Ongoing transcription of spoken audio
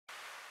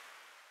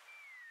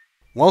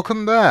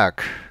Welcome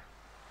back.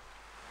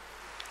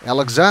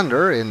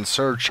 Alexander, in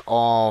search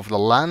of the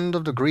land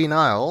of the Green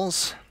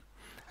Isles,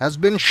 has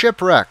been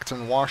shipwrecked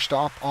and washed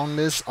up on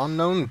this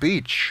unknown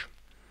beach.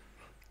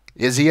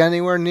 Is he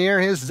anywhere near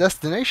his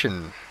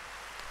destination?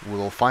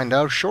 We'll find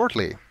out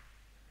shortly.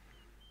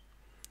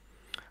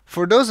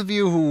 For those of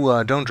you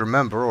who don't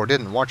remember or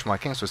didn't watch my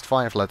King's Quest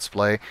V Let's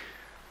Play,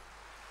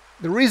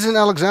 the reason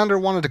Alexander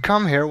wanted to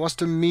come here was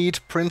to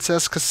meet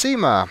Princess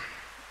Cosima.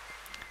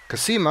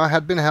 Cosima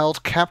had been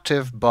held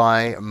captive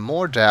by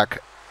Mordack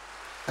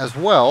as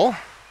well,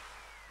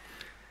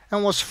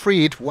 and was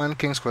freed when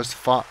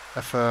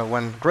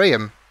when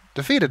Graham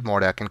defeated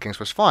Mordack in King's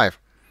Quest V.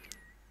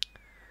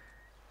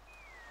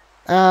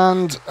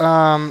 And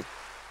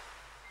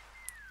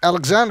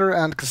Alexander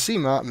and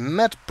Cosima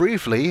met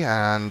briefly,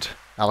 and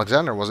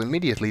Alexander was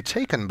immediately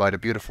taken by the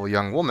beautiful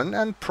young woman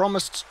and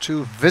promised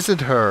to visit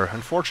her.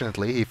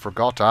 Unfortunately, he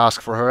forgot to ask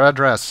for her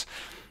address,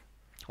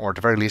 or at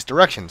the very least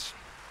directions.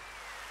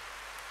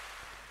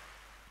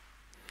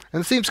 And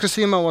it seems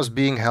Cosima was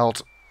being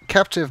held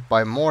captive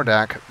by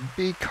Mordack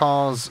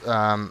because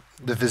the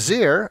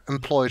vizier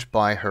employed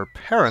by her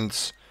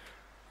parents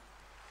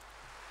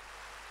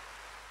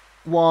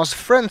was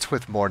friends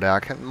with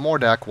Mordack, and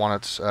Mordack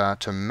wanted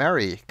to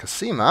marry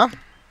Cosima,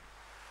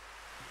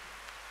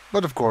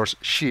 but of course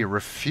she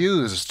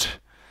refused.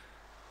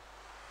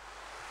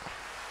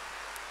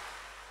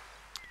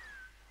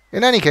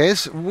 In any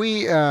case,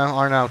 we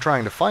are now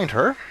trying to find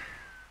her,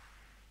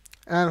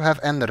 and have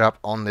ended up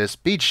on this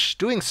beach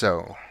doing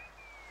so.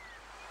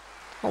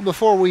 Well,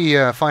 before we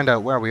find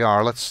out where we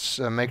are, let's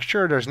make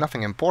sure there's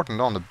nothing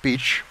important on the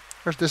beach.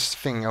 There's this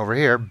thing over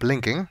here,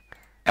 blinking.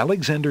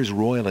 Alexander's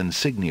royal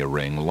insignia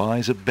ring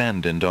lies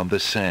abandoned on the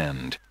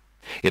sand.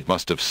 It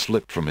must have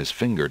slipped from his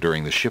finger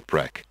during the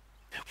shipwreck.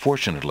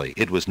 Fortunately,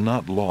 it was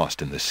not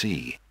lost in the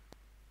sea.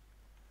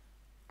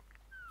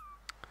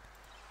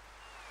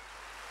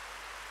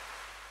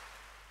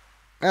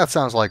 That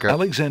sounds like a...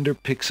 Alexander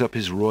picks up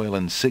his royal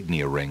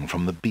insignia ring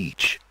from the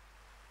beach.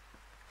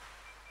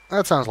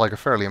 That sounds like a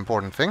fairly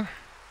important thing.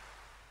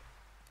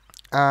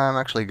 I'm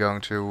actually going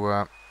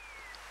to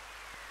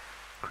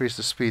increase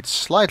the speed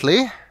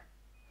slightly.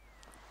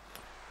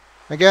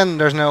 Again,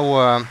 there's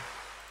no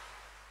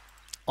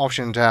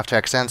option to have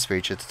text and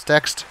speech. It's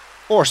text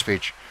or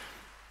speech.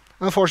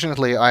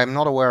 Unfortunately, I am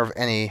not aware of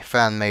any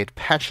fan-made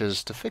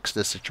patches to fix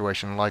this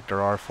situation like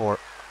there are for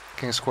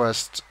King's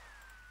Quest,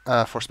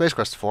 for Space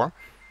Quest 4.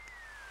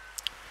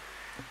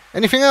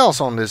 Anything else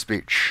on this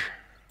beach?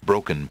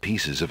 Broken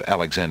pieces of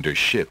Alexander's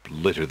ship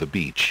litter the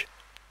beach.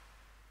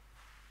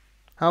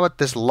 How about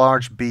this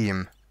large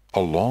beam?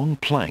 A long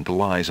plank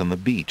lies on the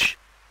beach.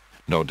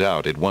 No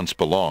doubt it once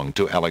belonged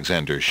to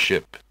Alexander's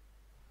ship.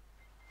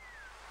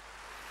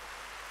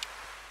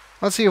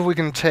 Let's see if we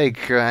can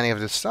take any of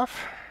this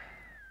stuff.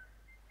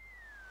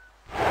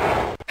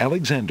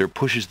 Alexander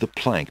pushes the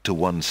plank to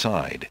one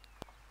side.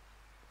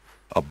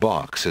 A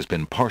box has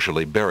been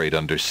partially buried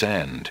under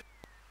sand.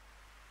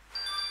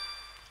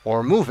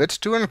 Or move it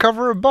to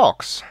uncover a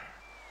box.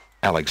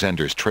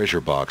 Alexander's treasure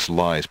box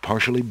lies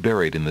partially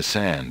buried in the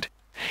sand.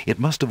 It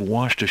must have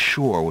washed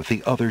ashore with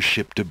the other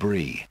ship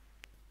debris.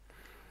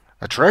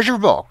 A treasure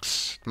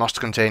box. It must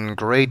contain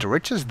great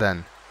riches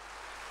then.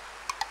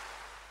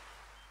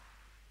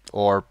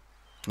 Or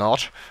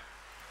not.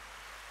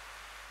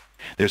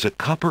 There's a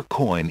copper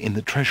coin in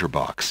the treasure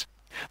box.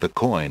 The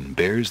coin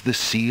bears the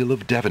seal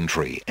of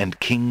Daventry and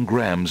King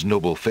Graham's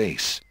noble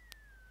face.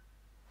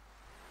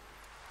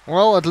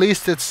 Well, at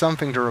least it's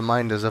something to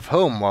remind us of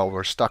home while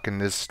we're stuck in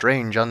this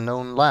strange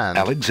unknown land.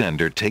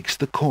 Alexander takes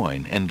the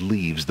coin and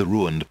leaves the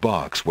ruined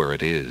box where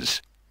it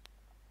is.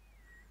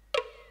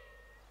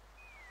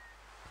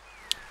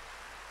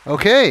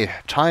 Okay,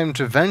 time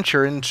to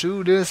venture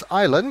into this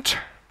island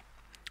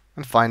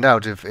and find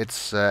out if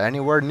it's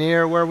anywhere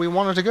near where we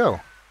wanted to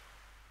go.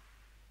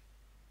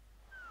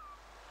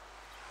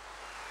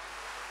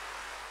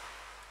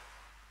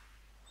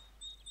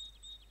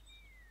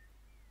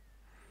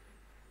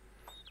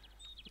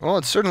 Well,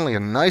 it's certainly a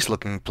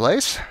nice-looking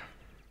place.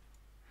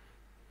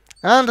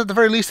 And at the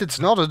very least it's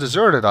not a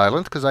deserted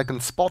island, because I can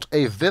spot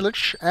a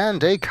village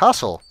and a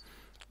castle,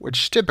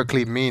 which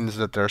typically means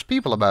that there's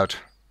people about.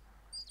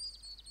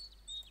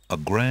 A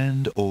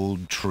grand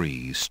old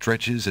tree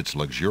stretches its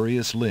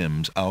luxurious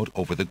limbs out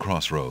over the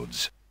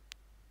crossroads.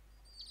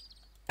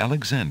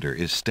 Alexander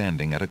is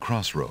standing at a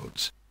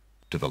crossroads.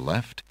 To the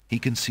left, he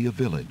can see a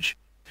village.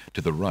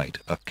 To the right,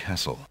 a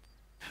castle.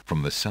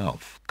 From the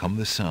south come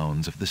the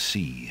sounds of the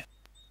sea.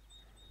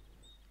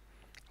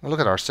 Look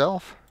at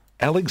ourselves.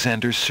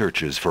 Alexander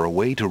searches for a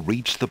way to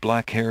reach the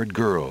black-haired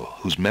girl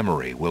whose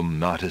memory will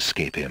not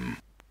escape him.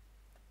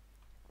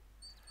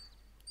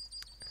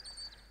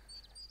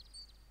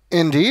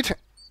 Indeed.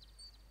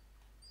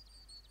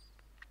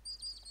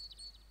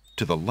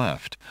 To the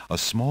left, a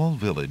small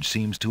village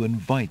seems to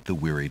invite the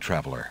weary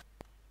traveler.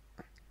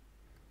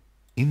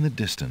 In the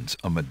distance,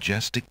 a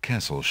majestic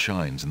castle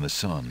shines in the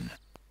sun.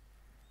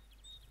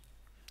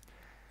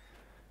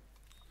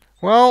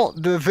 Well,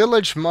 the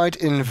village might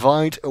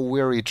invite a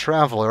weary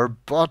traveler,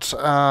 but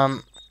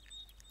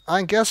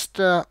I guess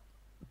the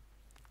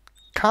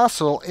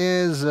castle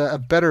is a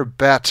better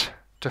bet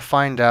to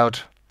find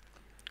out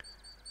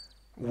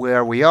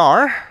where we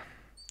are.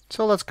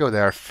 So let's go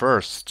there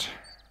first.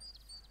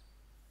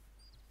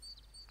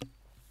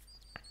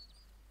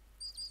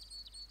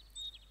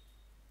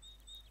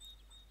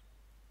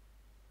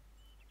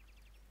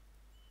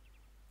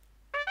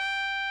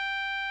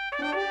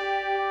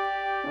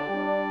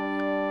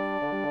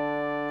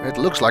 It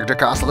looks like the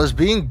castle is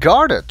being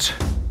guarded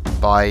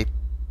by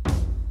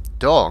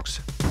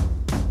dogs.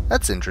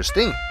 That's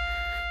interesting.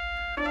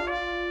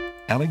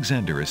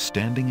 Alexander is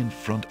standing in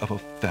front of a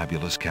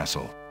fabulous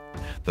castle.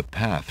 The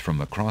path from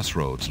the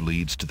crossroads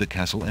leads to the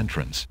castle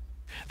entrance.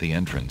 The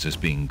entrance is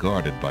being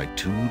guarded by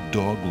two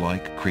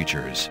dog-like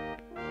creatures.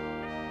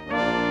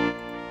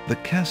 The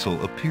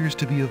castle appears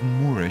to be of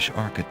Moorish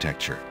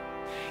architecture.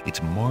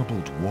 Its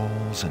marbled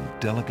walls and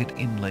delicate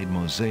inlaid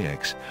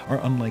mosaics are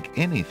unlike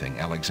anything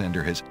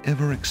Alexander has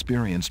ever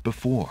experienced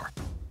before.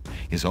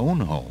 His own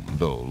home,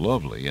 though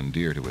lovely and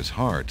dear to his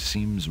heart,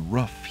 seems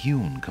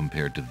rough-hewn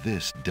compared to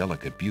this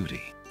delicate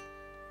beauty.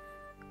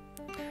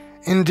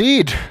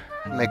 Indeed.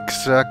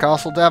 Makes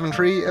Castle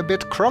Daventry a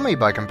bit crummy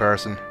by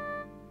comparison.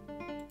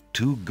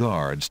 Two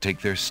guards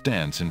take their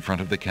stance in front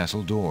of the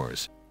castle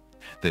doors.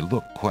 They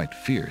look quite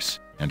fierce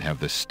and have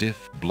the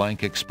stiff,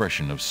 blank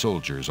expression of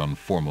soldiers on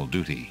formal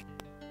duty.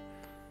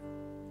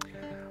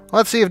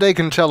 Let's see if they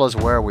can tell us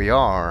where we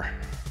are.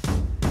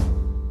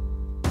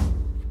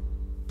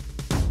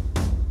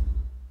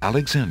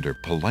 Alexander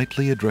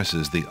politely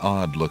addresses the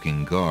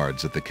odd-looking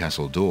guards at the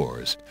castle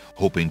doors,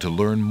 hoping to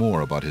learn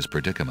more about his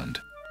predicament.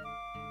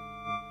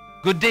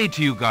 Good day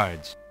to you,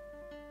 guards.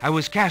 I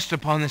was cast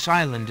upon this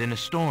island in a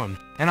storm,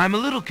 and I'm a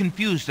little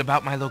confused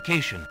about my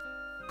location.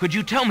 Could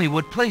you tell me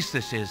what place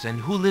this is and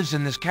who lives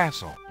in this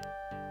castle?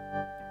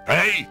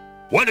 Hey,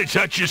 what is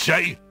that you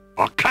say?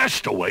 A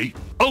castaway?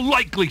 A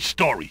likely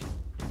story.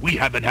 We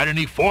haven't had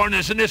any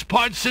foreigners in this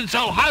part since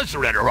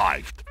Alhazred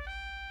arrived.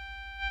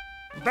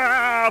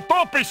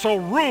 Don't be so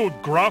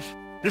rude, Gruff.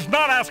 He's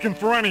not asking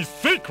for any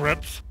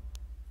secrets.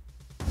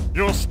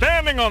 You're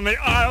standing on the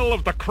Isle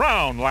of the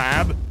Crown,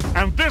 lad,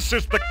 and this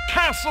is the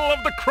Castle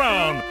of the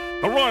Crown.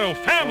 The royal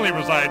family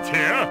resides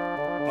here.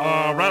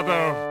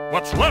 Rather,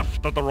 what's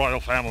left of the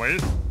royal family.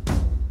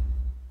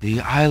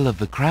 The Isle of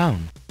the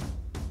Crown?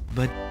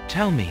 But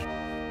tell me,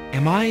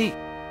 am I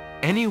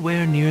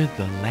anywhere near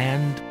the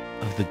land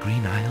of the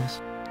Green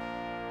Isles?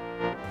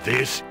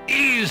 This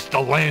is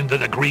the land of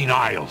the Green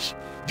Isles.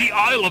 The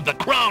Isle of the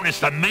Crown is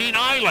the main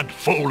island,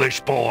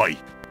 foolish boy.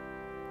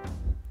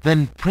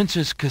 Then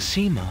Princess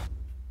Cassima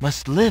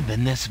must live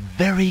in this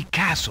very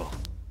castle.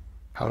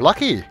 How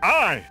lucky!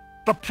 Aye,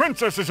 the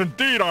princess is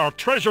indeed our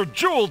treasured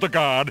jewel to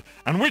guard,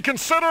 and we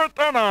consider it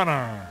an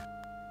honor.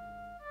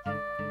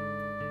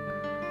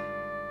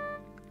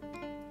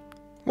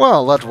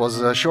 Well, that was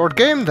a short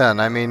game then.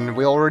 I mean,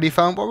 we already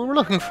found what we were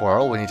looking for.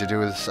 All we need to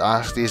do is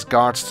ask these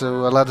guards to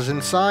let us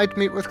inside,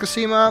 meet with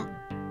Cassima.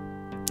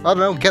 I don't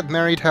know, get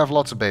married, have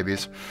lots of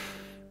babies.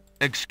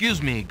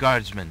 Excuse me,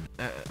 guardsmen.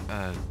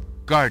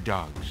 Guard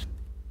dogs.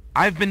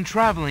 I've been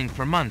traveling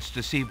for months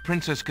to see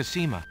Princess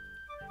Cassima.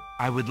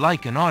 I would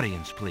like an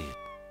audience, please.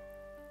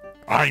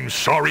 I'm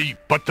sorry,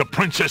 but the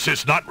princess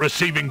is not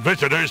receiving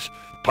visitors,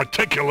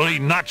 particularly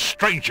not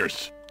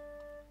strangers.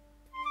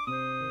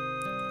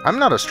 I'm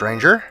not a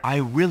stranger. I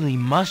really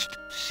must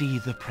see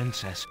the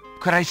princess.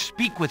 Could I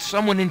speak with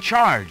someone in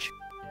charge?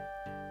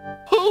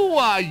 Who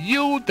are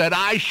you that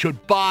I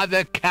should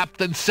bother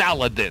Captain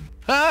Saladin,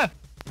 huh?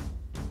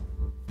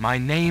 My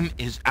name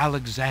is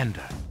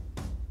Alexander.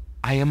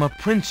 I am a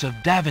prince of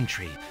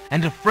Daventry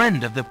and a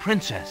friend of the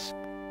princess.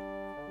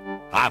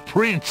 A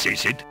prince,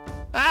 is it?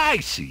 I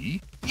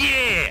see.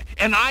 Yeah,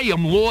 and I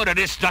am lord of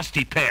this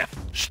dusty path.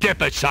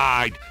 Step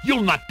aside.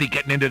 You'll not be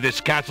getting into this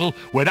castle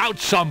without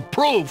some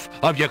proof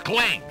of your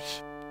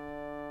claims.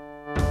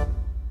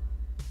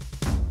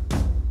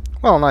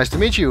 Well, nice to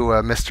meet you,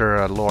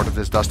 Mr. Lord of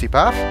this dusty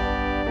path.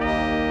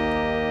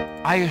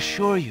 I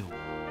assure you,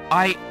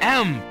 I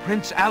am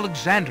Prince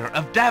Alexander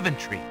of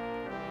Daventry.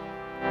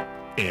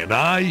 And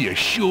I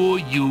assure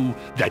you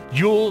that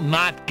you'll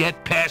not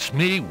get past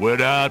me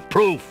without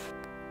proof.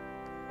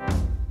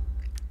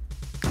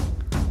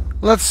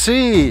 Let's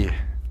see.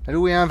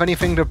 Do we have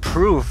anything to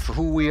prove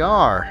who we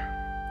are?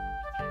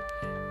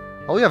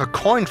 Well, we have a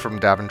coin from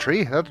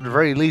Daventry. That at the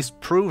very least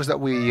proves that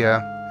we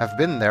have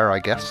been there, I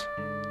guess.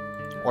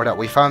 Or that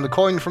we found the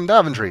coin from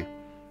Daventry.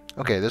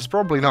 Okay, this is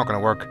probably not going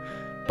to work,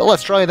 but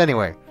let's try it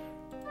anyway.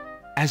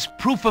 As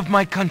proof of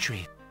my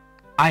country,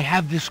 I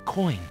have this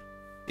coin.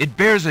 It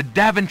bears a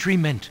Daventry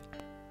mint.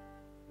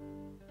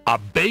 A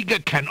beggar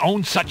can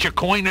own such a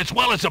coin as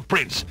well as a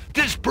prince.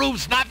 This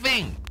proves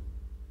nothing.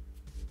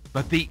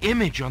 But the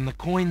image on the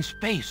coin's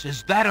face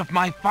is that of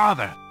my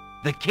father,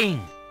 the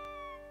king.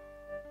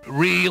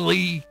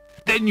 Really?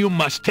 Then you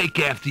must take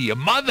after your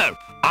mother.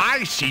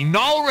 I see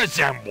no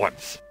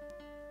resemblance.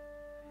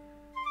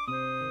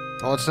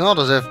 Well, it's not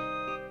as if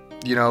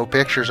you know,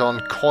 pictures on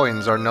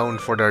coins are known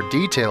for their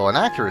detail and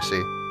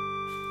accuracy.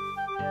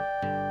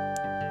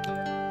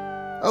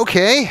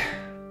 Okay,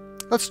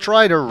 let's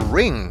try the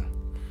ring.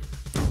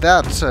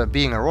 That,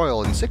 being a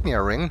royal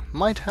insignia ring,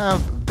 might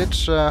have a bit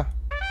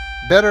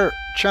better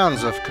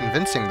chance of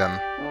convincing them.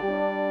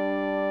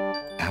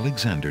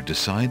 Alexander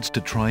decides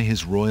to try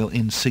his royal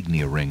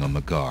insignia ring on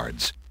the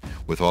guards.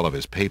 With all of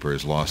his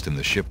papers lost in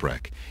the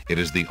shipwreck, it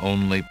is the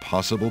only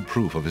possible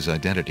proof of his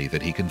identity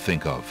that he can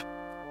think of.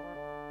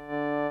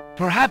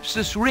 Perhaps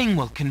this ring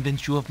will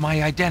convince you of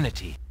my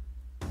identity.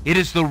 It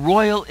is the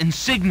royal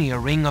insignia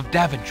ring of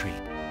Daventry.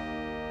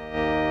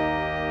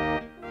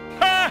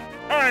 Ha!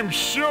 I'm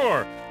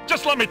sure!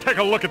 Just let me take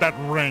a look at that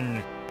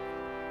ring.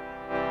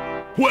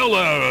 Well,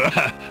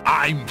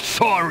 I'm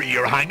sorry,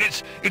 Your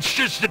Highness. It's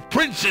just that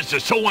princes are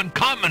so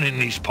uncommon in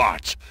these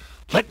parts.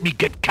 Let me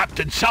get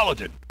Captain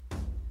Saladin.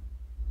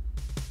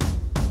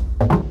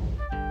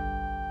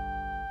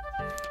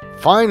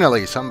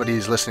 Finally,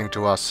 somebody's listening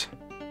to us.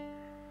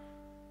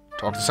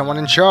 Talk to someone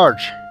in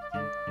charge.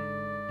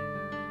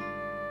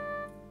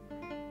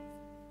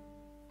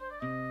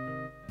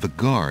 The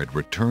guard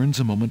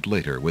returns a moment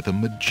later with a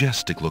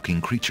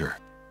majestic-looking creature.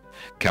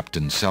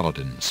 Captain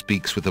Saladin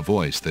speaks with a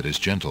voice that is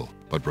gentle,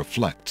 but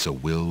reflects a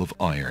will of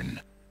iron.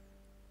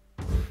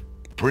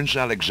 Prince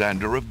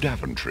Alexander of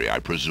Daventry, I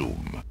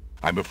presume.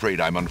 I'm afraid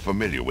I'm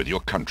unfamiliar with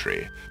your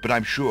country, but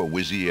I'm sure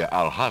Vizier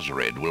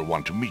Alhazred will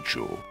want to meet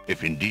you,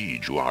 if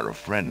indeed you are a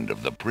friend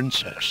of the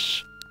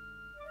princess.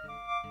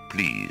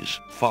 Please,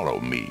 follow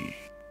me.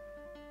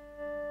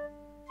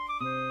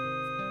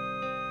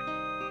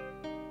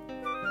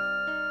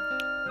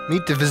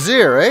 Meet the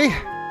vizier, eh?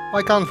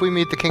 Why can't we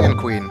meet the king and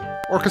queen?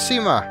 Or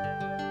Cosima?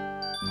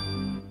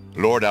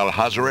 Lord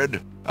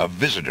Alhazred, a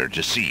visitor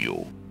to see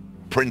you.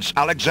 Prince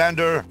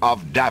Alexander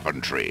of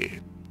Daventry.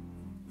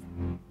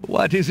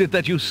 What is it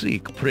that you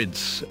seek,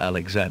 Prince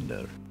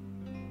Alexander?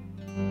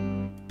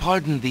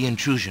 Pardon the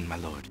intrusion, my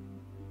lord,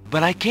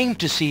 but I came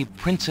to see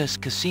Princess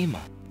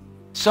Cosima.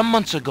 Some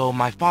months ago,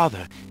 my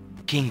father,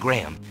 King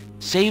Graham,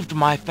 saved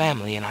my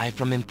family and I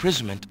from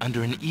imprisonment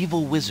under an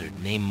evil wizard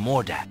named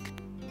Mordak.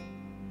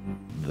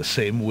 The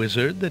same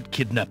wizard that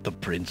kidnapped the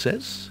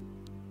princess?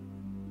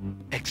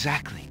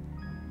 Exactly.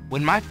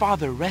 When my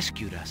father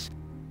rescued us,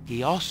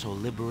 he also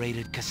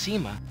liberated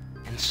Cosima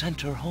and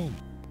sent her home.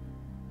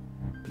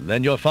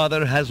 Then your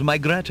father has my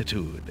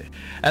gratitude,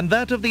 and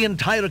that of the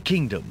entire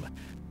kingdom.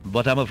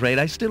 But I'm afraid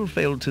I still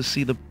fail to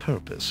see the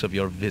purpose of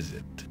your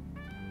visit.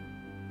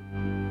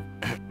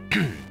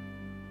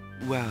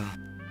 Well,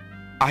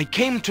 I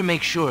came to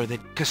make sure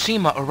that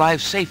Cosima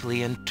arrived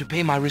safely and to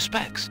pay my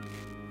respects.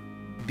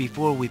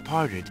 Before we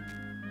parted,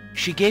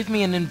 she gave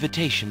me an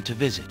invitation to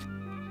visit.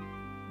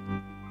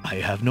 I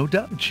have no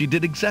doubt she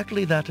did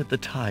exactly that at the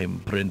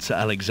time, Prince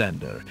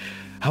Alexander.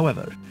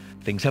 However,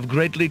 things have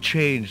greatly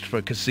changed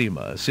for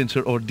Cosima since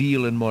her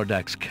ordeal in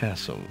Mordak's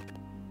castle.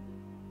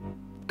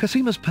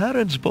 Cosima's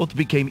parents both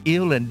became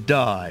ill and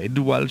died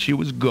while she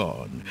was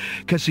gone.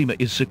 Cosima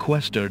is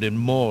sequestered in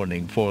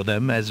mourning for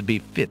them as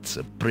befits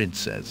a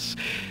princess.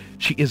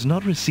 She is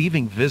not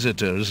receiving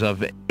visitors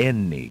of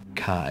any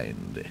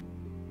kind.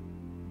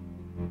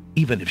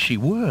 Even if she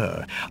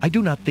were, I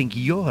do not think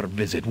your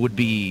visit would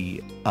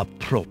be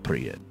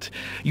appropriate.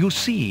 You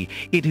see,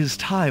 it is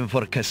time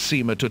for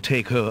Cosima to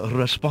take her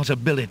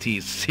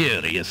responsibilities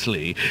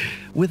seriously.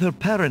 With her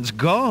parents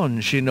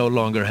gone, she no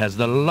longer has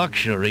the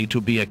luxury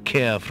to be a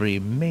carefree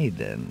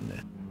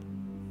maiden.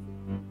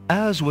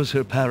 As was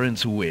her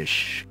parents'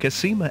 wish,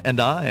 Cosima and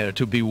I are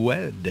to be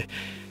wed.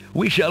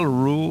 We shall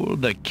rule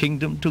the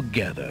kingdom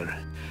together.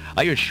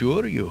 I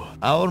assure you,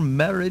 our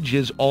marriage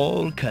is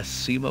all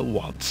Cosima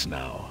wants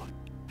now.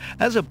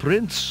 As a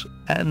prince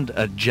and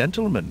a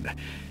gentleman,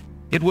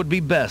 it would be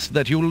best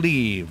that you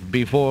leave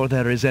before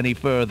there is any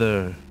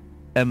further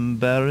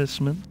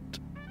embarrassment.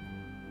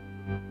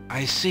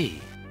 I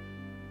see.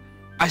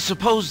 I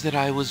suppose that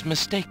I was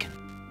mistaken.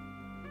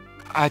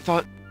 I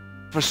thought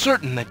for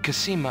certain that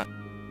Cosima...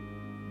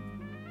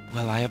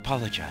 Well, I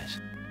apologize.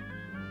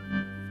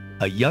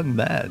 A young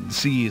man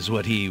sees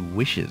what he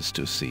wishes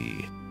to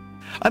see.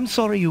 I'm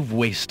sorry you've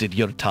wasted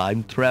your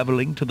time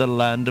traveling to the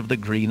land of the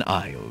Green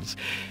Isles.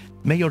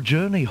 May your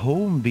journey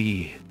home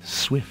be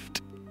swift.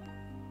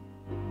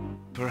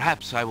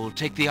 Perhaps I will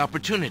take the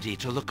opportunity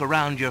to look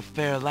around your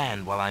fair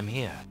land while I'm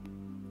here.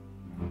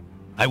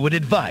 I would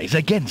advise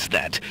against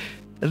that.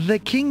 The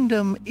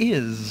kingdom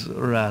is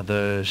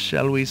rather,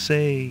 shall we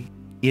say,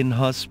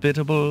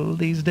 inhospitable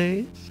these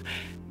days.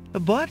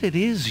 But it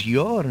is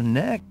your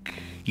neck.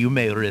 You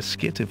may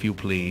risk it if you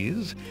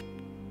please.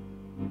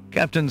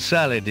 Captain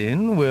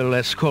Saladin will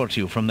escort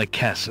you from the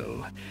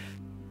castle.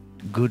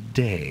 Good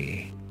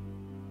day.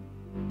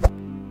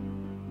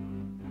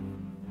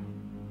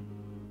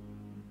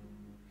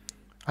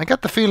 I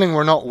get the feeling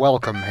we're not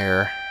welcome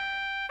here.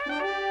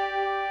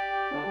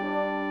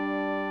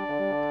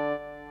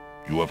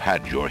 You have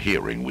had your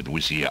hearing with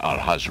Vizier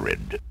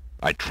Alhazred.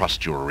 I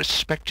trust you will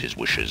respect his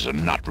wishes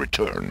and not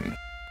return.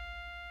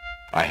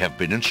 I have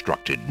been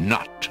instructed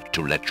not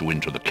to let you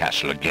into the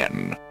castle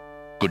again.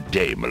 Good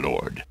day, my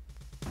lord.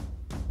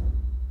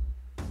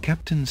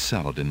 Captain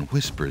Saladin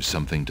whispers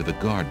something to the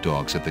guard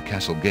dogs at the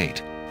castle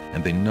gate,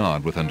 and they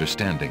nod with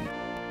understanding.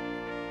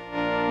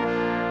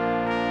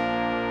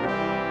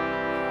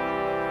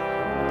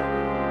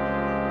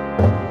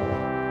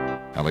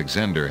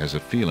 Alexander has a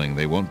feeling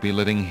they won't be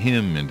letting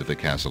him into the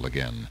castle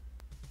again.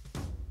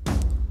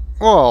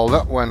 Well,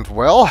 that went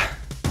well.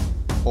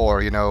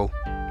 Or, you know,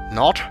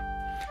 not.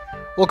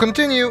 We'll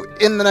continue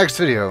in the next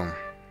video.